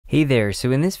Hey there,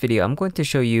 so in this video I'm going to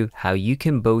show you how you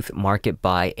can both market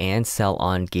buy and sell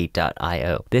on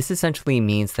Gate.io. This essentially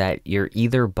means that you're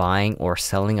either buying or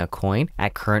selling a coin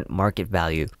at current market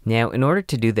value. Now in order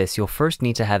to do this, you'll first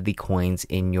need to have the coins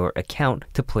in your account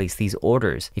to place these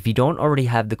orders. If you don't already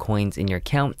have the coins in your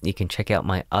account, you can check out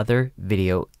my other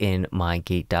video in my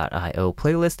Gate.io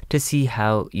playlist to see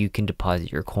how you can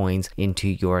deposit your coins into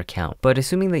your account. But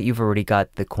assuming that you've already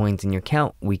got the coins in your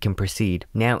account, we can proceed.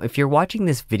 Now if you're watching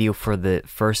this video for the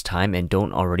first time and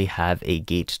don't already have a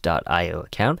Gate.io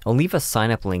account, I'll leave a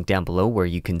sign up link down below where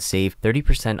you can save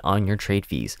 30% on your trade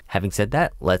fees. Having said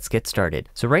that, let's get started.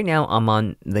 So right now I'm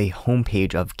on the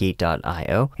homepage of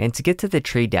Gate.io, and to get to the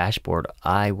trade dashboard,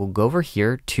 I will go over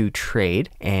here to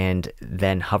trade and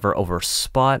then hover over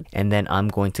spot, and then I'm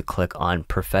going to click on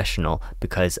professional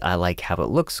because I like how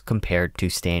it looks compared to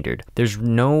standard. There's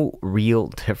no real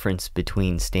difference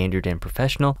between standard and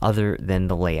professional other than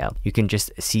the layout. You can just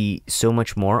see so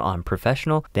much more on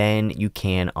professional than you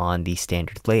can on the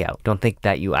standard layout. Don't think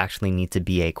that you actually need to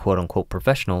be a quote-unquote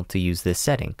professional to use this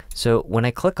setting. So when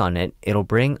I click on it, it'll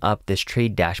bring up this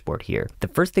trade dashboard here. The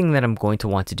first thing that I'm going to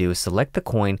want to do is select the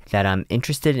coin that I'm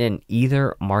interested in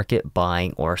either market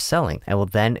buying or selling. I will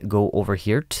then go over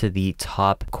here to the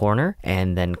top corner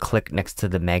and then click next to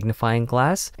the magnifying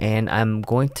glass, and I'm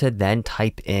going to then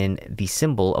type in the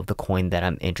symbol of the coin that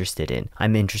I'm interested in.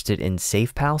 I'm interested in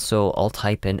SafePal, so I'll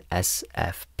type in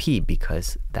SFP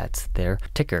because that's their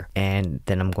ticker, and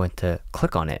then I'm going to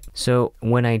click on it. So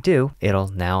when I do, it'll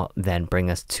now then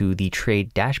bring us to the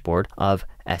trade dashboard of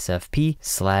SFP/USDT,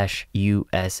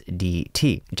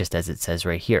 just as it says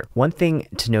right here. One thing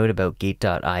to note about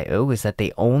Gate.io is that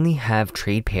they only have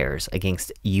trade pairs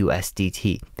against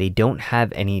USDT. They don't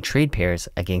have any trade pairs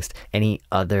against any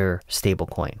other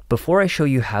stablecoin. Before I show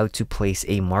you how to place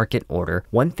a market order,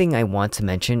 one thing I want to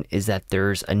mention is that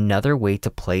there's another way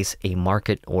to place a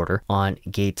market order on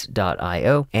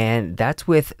Gate.io, and that's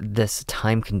with this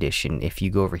time condition. If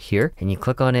you go over here and you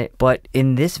click on it, but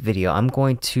in this video I'm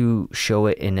going to show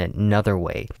it in another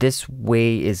way. This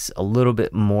way is a little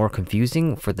bit more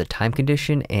confusing for the time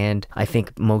condition, and I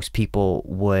think most people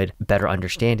would better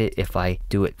understand it if I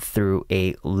do it through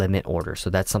a limit order. So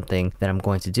that's something that I'm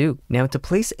going to do. Now to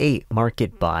place a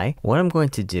market buy, what I'm going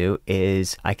to do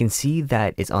is I can see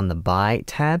that it's on the buy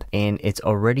tab and it's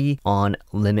already on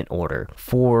limit order.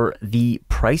 For the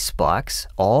price box,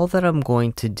 all that I'm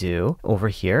going to do over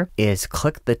here is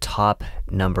click the top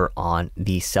number on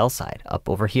the sell side up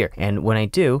over here, and when I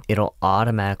do, it'll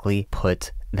automatically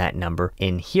put that number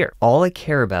in here. All I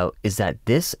care about is that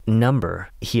this number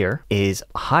here is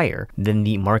higher than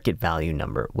the market value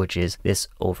number, which is this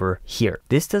over here.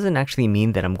 This doesn't actually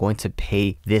mean that I'm going to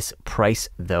pay this price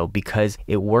though, because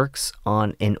it works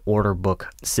on an order book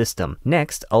system.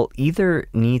 Next, I'll either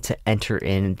need to enter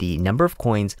in the number of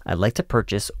coins I'd like to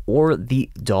purchase or the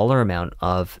dollar amount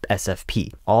of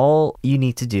SFP. All you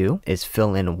need to do is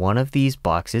fill in one of these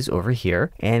boxes over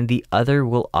here and the other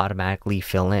will automatically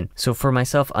fill in. So for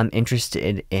myself, I'm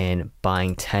interested in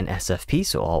buying 10 SFP,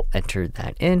 so I'll enter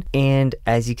that in, and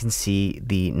as you can see,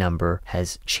 the number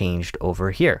has changed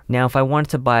over here. Now if I wanted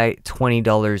to buy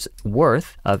 $20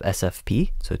 worth of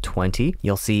SFP, so 20,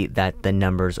 you'll see that the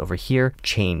numbers over here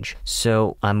change.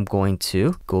 So I'm going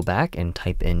to go back and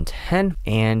type in 10,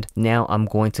 and now I'm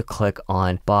going to click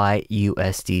on buy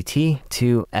USDT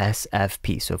to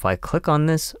SFP. So if I click on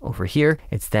this over here,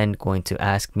 it's then going to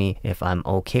ask me if I'm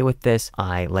okay with this.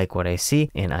 I like what I see,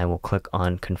 and I will click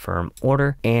on confirm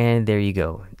order, and there you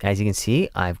go. As you can see,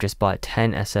 I've just bought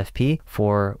 10 SFP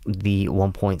for the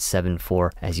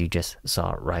 1.74 as you just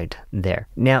saw right there.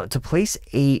 Now to place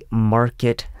a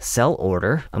market sell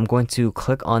order, I'm going to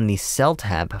click on the sell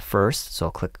tab first, so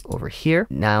I'll click over here.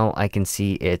 Now I can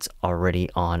see it's already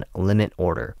on limit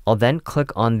order. I'll then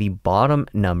click on the bottom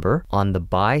number on the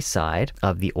buy side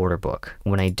of the order book.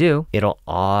 When I do, it'll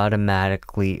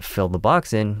automatically fill the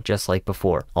box in just like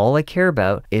before. All I care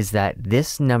about is that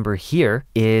this number here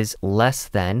is less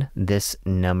than this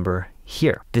number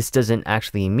here. This doesn't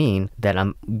actually mean that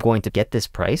I'm going to get this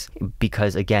price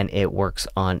because again, it works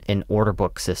on an order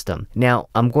book system. Now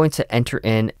I'm going to enter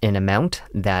in an amount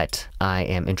that I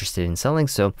am interested in selling.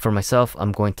 So for myself,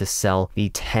 I'm going to sell the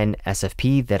 10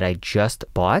 SFP that I just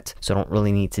bought. So I don't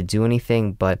really need to do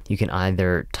anything, but you can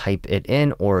either type it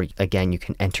in or again, you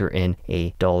can enter in a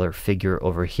dollar figure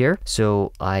over here.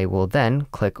 So I will then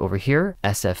click over here,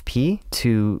 SFP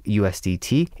to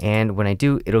USDT. And when I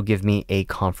do, it'll give me a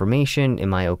confirmation transaction.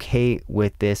 Am I okay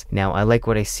with this? Now I like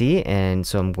what I see, and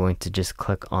so I'm going to just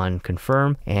click on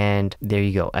confirm, and there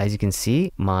you go. As you can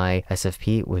see, my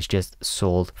SFP was just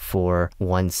sold for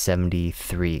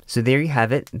 173. So there you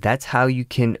have it. That's how you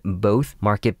can both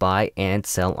market buy and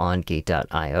sell on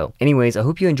Gate.io. Anyways, I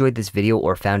hope you enjoyed this video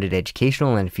or found it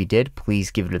educational, and if you did,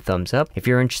 please give it a thumbs up. If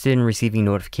you're interested in receiving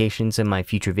notifications of my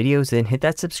future videos, then hit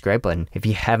that subscribe button. If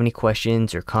you have any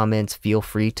questions or comments, feel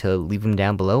free to leave them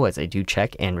down below, as I do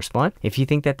check and respond. If you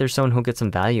think that there's someone who'll get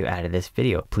some value out of this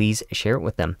video, please share it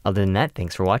with them. Other than that,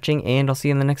 thanks for watching, and I'll see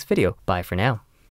you in the next video. Bye for now.